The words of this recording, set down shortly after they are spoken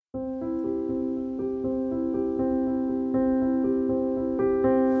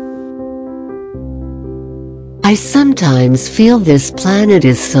I sometimes feel this planet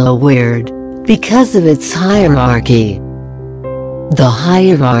is so weird because of its hierarchy. The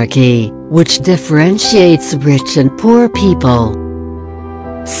hierarchy, which differentiates rich and poor people.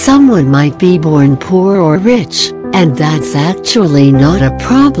 Someone might be born poor or rich, and that's actually not a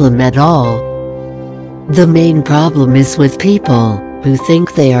problem at all. The main problem is with people who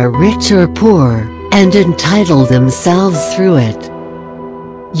think they are rich or poor, and entitle themselves through it.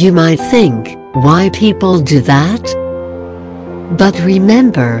 You might think, why people do that? But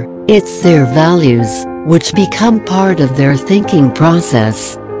remember, it's their values, which become part of their thinking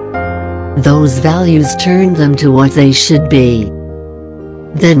process. Those values turn them to what they should be.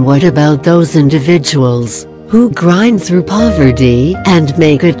 Then what about those individuals who grind through poverty and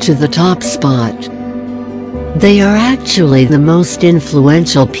make it to the top spot? They are actually the most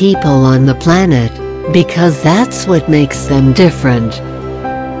influential people on the planet, because that's what makes them different.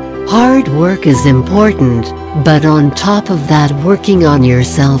 Hard work is important, but on top of that, working on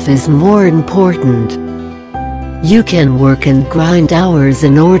yourself is more important. You can work and grind hours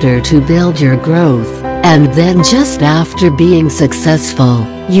in order to build your growth, and then just after being successful,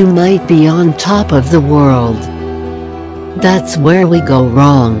 you might be on top of the world. That's where we go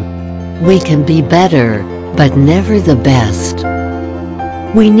wrong. We can be better, but never the best.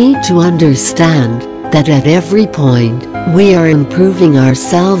 We need to understand that at every point, we are improving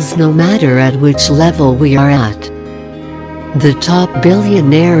ourselves no matter at which level we are at. The top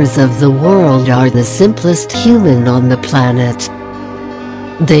billionaires of the world are the simplest human on the planet.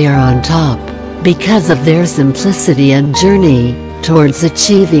 They are on top because of their simplicity and journey towards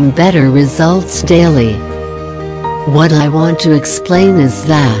achieving better results daily. What I want to explain is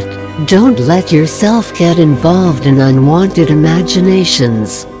that don't let yourself get involved in unwanted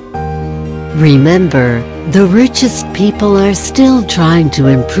imaginations. Remember, the richest people are still trying to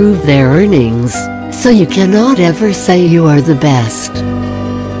improve their earnings, so you cannot ever say you are the best.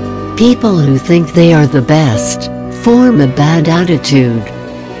 People who think they are the best form a bad attitude.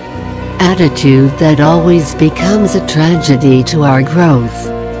 Attitude that always becomes a tragedy to our growth.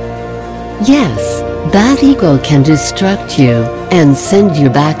 Yes, that ego can destruct you and send you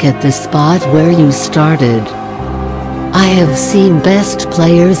back at the spot where you started. I have seen best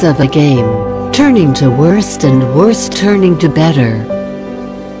players of a game turning to worst and worst turning to better.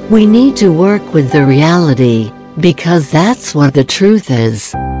 We need to work with the reality, because that's what the truth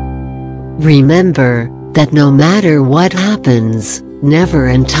is. Remember that no matter what happens, never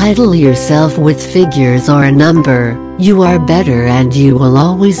entitle yourself with figures or a number. You are better and you will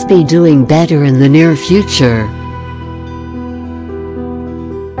always be doing better in the near future.